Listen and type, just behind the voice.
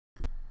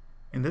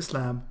In this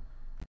lab,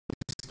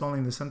 we're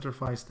installing the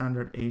Centrify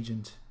standard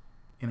agent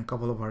in a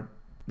couple of our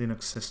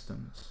Linux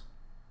systems.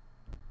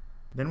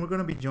 Then we're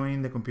going to be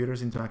joining the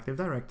computers into Active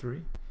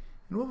Directory,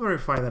 and we'll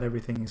verify that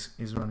everything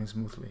is running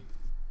smoothly.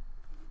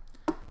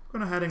 We're going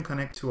to go ahead and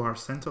connect to our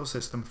CentOS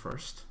system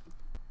first.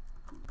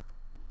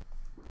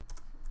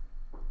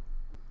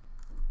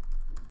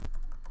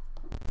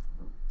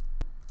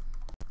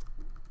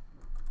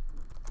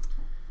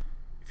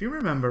 If you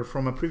remember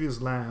from a previous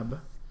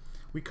lab,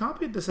 we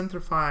copied the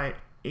Centrify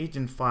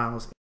agent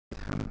files in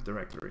the temp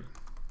directory.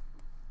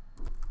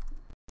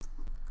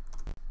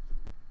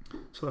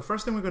 So the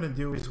first thing we're going to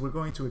do is we're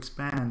going to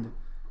expand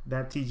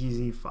that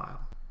TGZ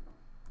file.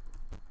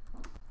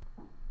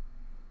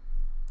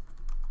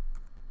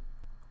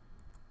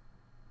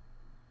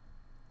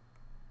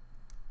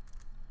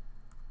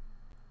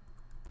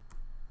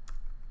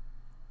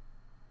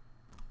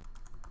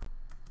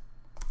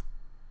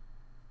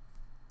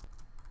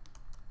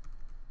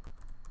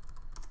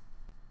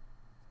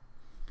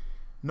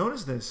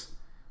 Notice this,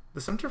 the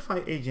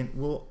Centrify agent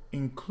will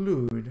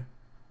include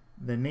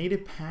the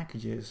native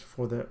packages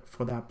for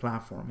that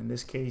platform, in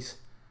this case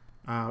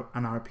an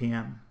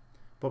RPM,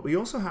 but we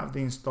also have the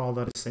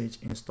install.sh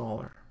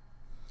installer.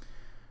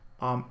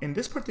 In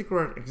this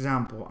particular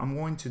example, I'm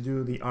going to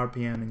do the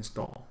RPM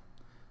install.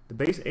 The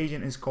base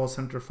agent is called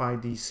Centrify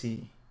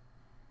DC,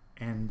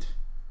 and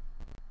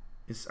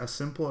it's as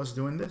simple as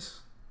doing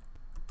this.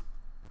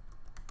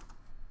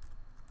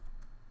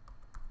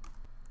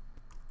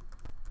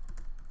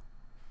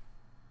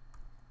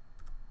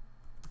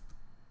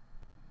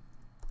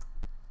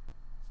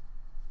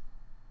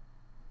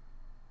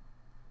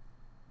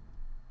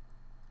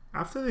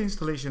 After the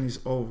installation is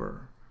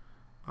over,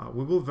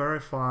 we will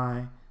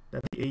verify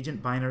that the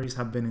agent binaries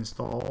have been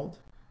installed,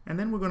 and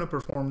then we're going to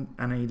perform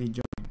an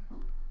adjoin.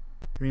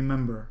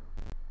 Remember,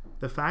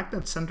 the fact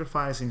that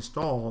Centrify is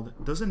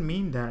installed doesn't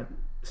mean that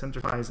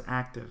Centrify is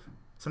active.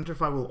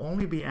 Centrify will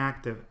only be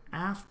active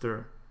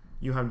after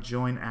you have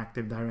joined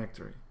Active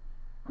Directory.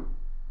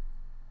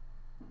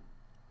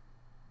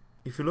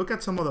 If you look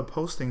at some of the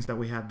postings that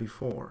we had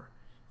before,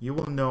 you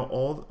will know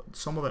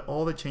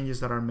all the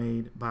changes that are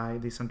made by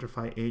the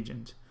Centrify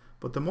agent,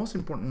 but the most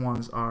important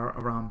ones are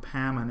around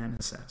PAM and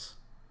NSS.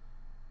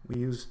 We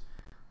use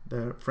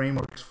the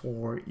frameworks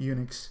for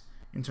Unix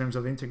in terms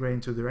of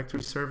integrating to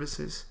directory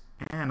services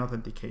and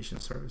authentication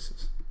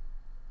services.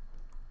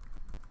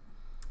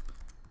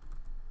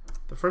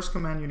 The first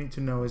command you need to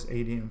know is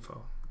adinfo.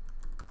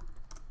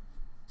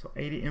 So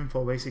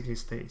adinfo basically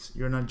states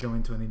you're not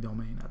joined to any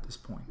domain at this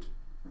point.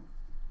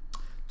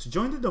 To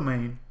join the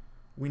domain,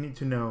 we need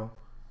to know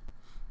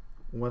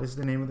what is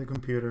the name of the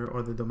computer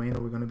or the domain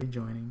that we're going to be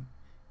joining,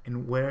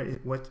 and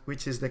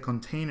which is the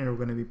container we're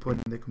going to be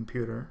putting in the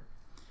computer,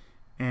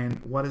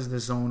 and what is the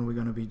zone we're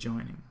going to be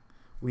joining.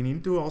 We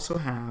need to also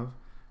have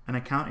an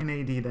account in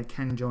AD that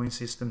can join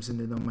systems in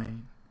the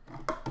domain.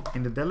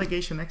 In the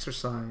delegation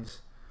exercise,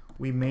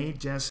 we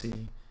made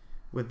Jesse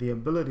with the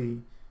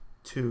ability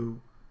to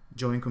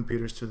join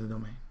computers to the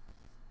domain.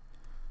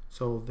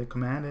 So the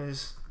command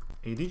is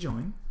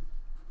adjoin.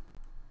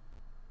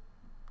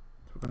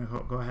 We're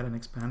going to go ahead and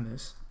expand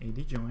this,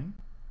 adjoin.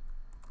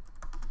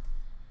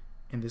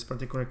 In this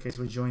particular case,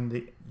 we join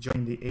the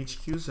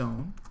HQ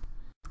zone.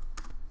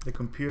 The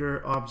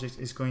computer object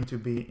is going to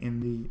be in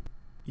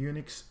the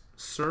Unix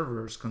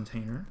servers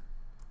container.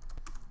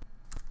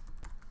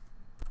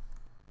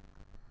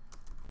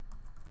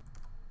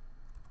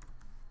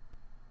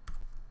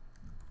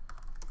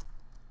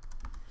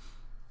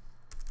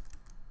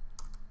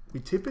 We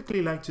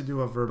typically like to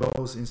do a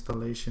verbose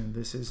installation.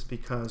 This is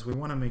because we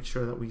want to make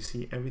sure that we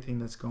see everything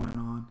that's going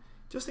on,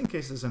 just in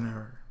case there's an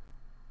error.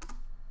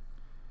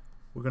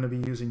 We're going to be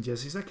using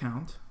Jesse's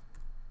account.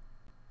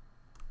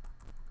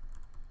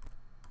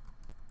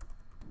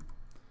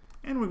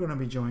 And we're going to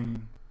be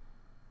joining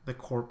the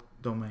corp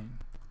domain.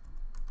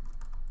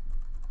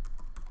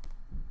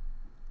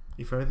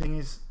 If everything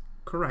is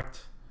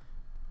correct,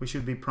 we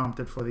should be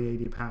prompted for the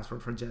AD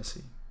password for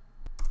Jesse.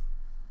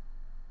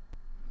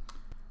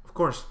 Of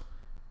course,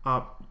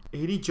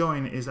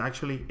 adjoin is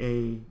actually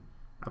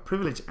a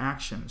privilege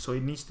action, so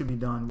it needs to be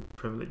done with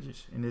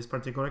privileges. In this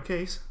particular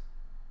case,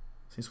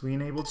 since we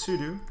enabled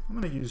sudo, I'm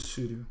going to use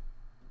sudo.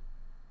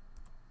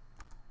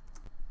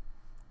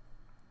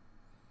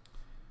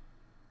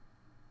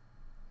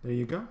 There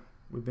you go.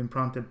 We've been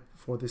prompted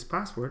for this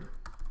password.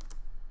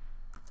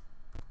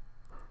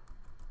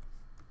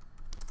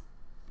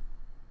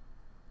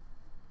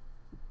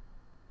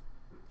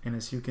 And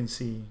as you can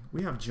see,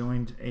 we have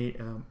joined a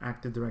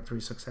Active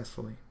Directory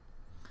successfully.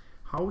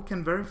 How we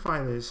can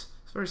verify this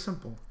is very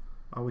simple.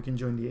 We can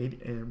join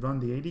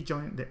run the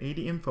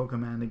adinfo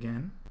command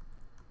again.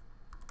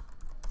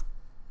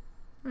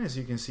 And as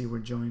you can see, we're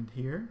joined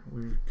here.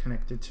 We're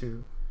connected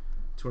to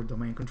our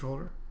domain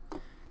controller.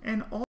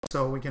 And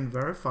also we can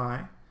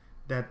verify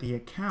that the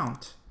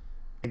account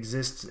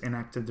exists in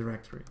Active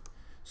Directory.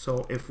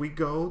 So if we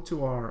go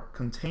to our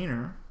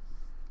container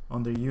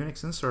under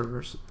Unix and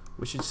servers,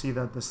 we should see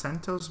that the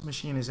CentOS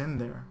machine is in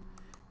there.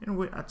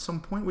 And at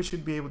some point we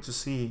should be able to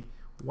see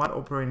what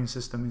operating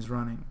system is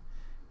running.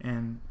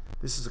 And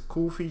this is a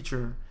cool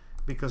feature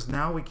because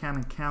now we can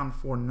account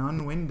for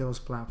non-Windows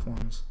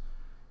platforms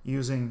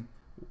using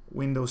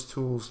Windows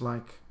tools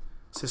like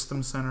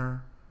System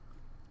Center,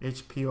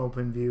 HP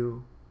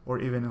OpenView, or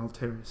even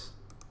Altiris.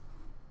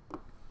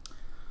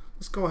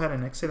 Let's go ahead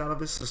and exit out of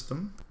this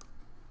system.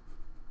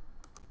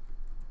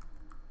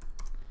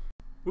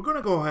 We're going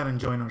to go ahead and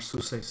join our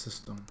SUSE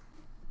system.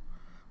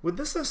 With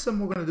this system,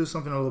 we're going to do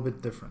something a little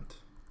bit different.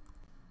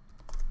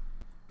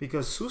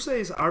 Because SUSE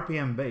is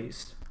RPM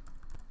based,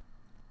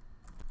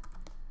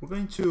 we're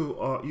going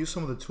to use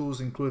some of the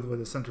tools included with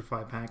the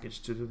Centrify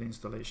package to do the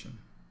installation.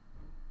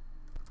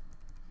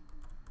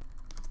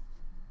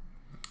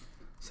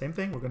 Same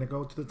thing, we're going to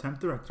go to the temp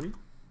directory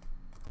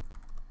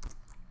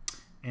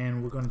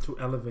and we're going to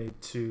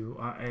elevate to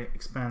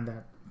expand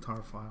that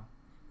tar file.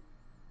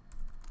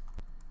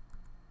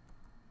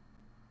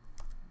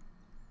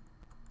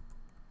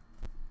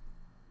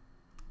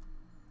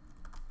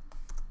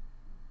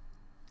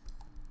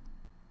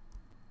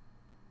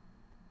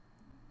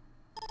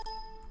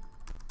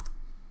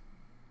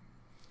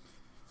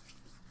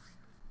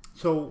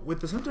 So with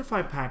the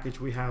Centrify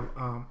package, we have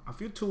a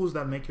few tools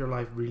that make your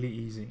life really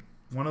easy.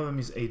 One of them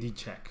is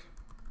adcheck.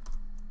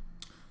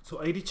 So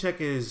adcheck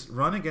is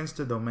run against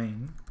the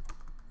domain,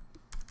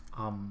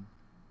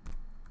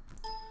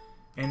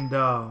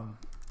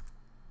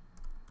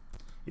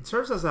 it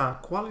serves as a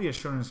quality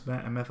assurance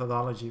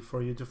methodology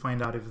for you to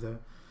find out if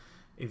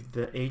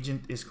the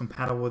agent is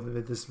compatible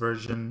with this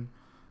version,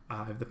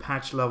 if the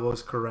patch level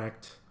is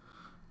correct,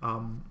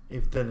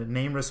 if the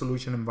name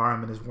resolution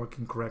environment is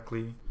working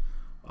correctly,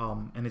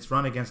 and it's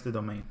run against the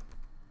domain,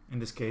 in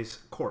this case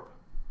corp.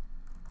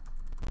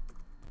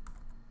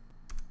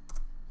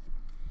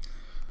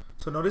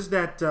 So notice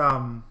that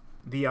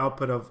the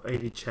output of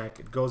adcheck,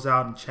 it goes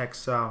out and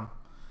checks all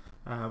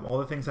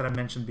the things that I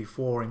mentioned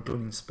before,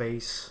 including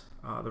space,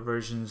 the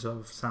versions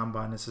of Samba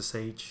and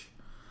SSH.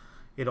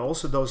 It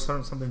also does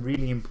something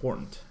really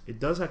important. It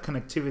does a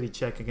connectivity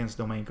check against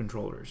domain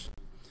controllers.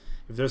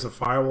 If there's a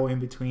firewall in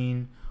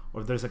between,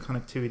 or if there's a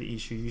connectivity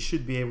issue, you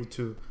should be able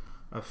to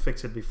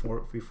fix it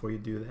before you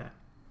do that.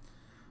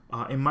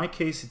 In my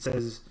case, it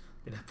says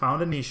it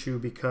found an issue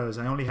because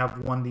I only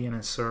have one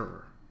DNS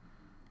server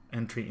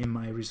entry in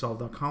my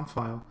resolve.com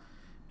file,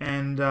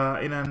 and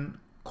in a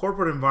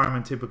corporate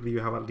environment typically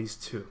you have at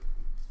least two.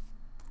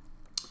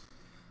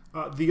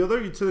 The other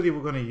utility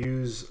we're going to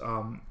use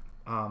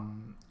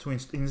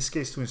in this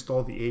case to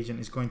install the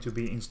agent is going to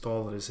be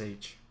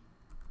install.sh.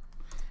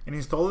 And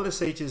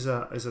install.sh is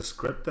a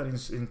script that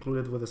is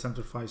included with the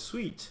Centrify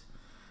suite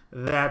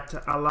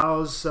that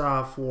allows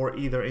for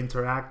either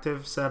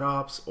interactive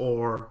setups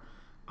or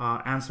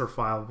answer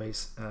file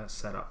based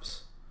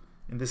setups.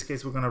 In this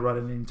case, we're going to run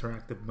it in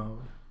interactive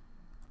mode.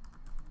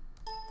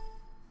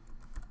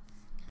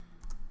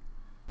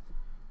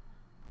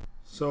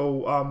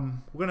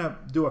 So we're going to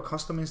do a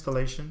custom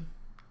installation,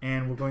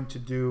 and we're going to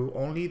do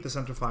only the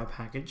Centrify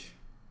package.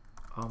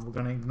 We're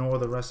going to ignore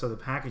the rest of the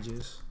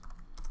packages,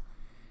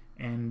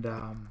 and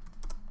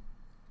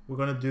we're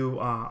going to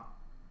do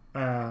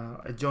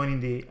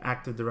adjoining the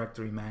Active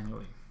Directory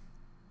manually.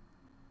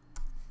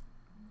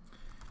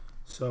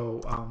 So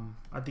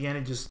at the end,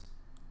 it just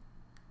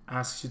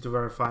asks you to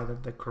verify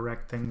that the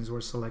correct things were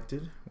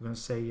selected. We're going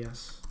to say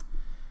yes,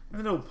 and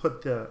then it'll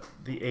put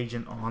the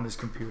agent on this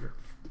computer.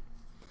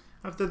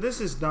 After this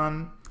is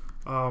done,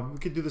 we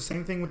could do the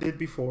same thing we did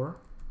before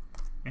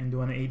and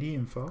do an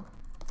adinfo.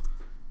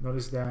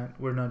 Notice that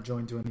we're not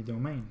joined to any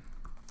domain.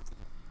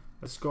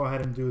 Let's go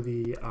ahead and do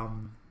the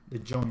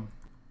join,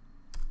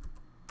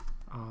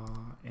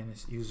 and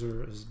its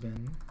user has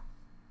been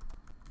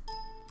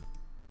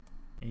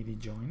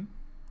adjoin.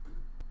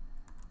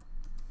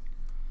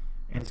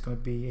 And it's going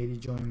to be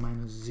adjoin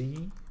minus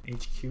z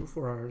HQ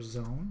for our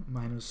zone,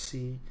 minus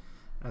c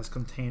as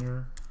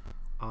container.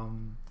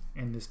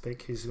 In this case,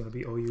 it's going to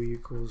be OU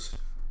equals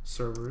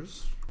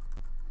servers,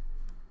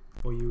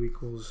 OU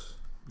equals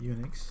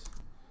Unix,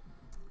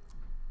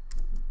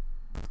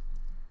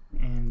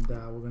 and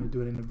we're going to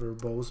do it in a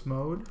verbose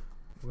mode.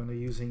 We're going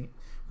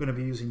to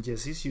be using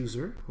Jesse's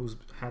user, who's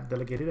had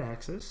delegated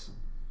access.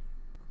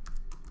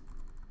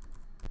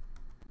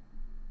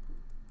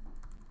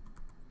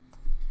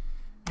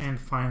 And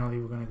finally,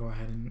 we're going to go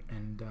ahead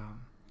and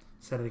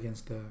set it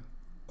against the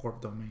corp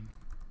domain.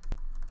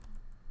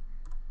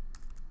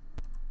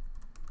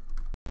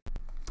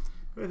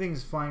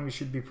 Everything's fine. We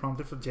should be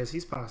prompted for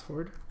Jesse's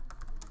password.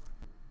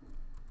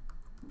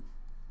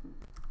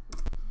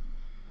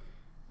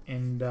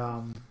 And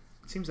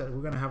it seems that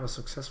we're going to have a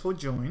successful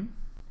join.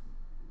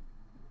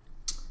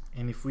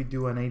 And if we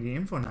do an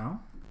adinfo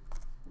now,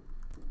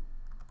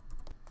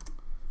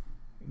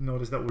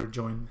 notice that we're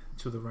joined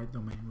to the right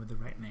domain with the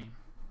right name.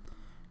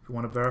 If we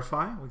want to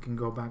verify, we can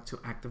go back to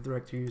Active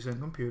Directory Users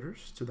and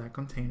Computers, to that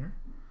container,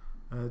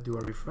 do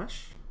a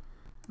refresh.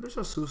 There's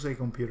a SUSE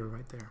computer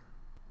right there,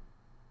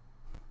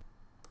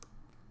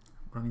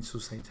 running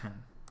SUSE 10.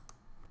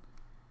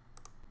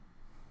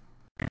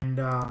 And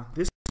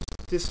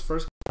this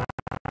first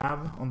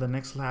lab, on the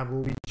next lab,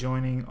 we'll be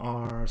joining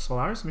our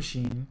Solaris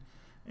machine,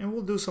 and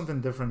we'll do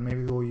something different.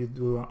 Maybe we'll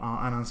do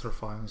an answer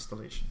file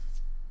installation.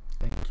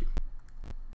 Thank you.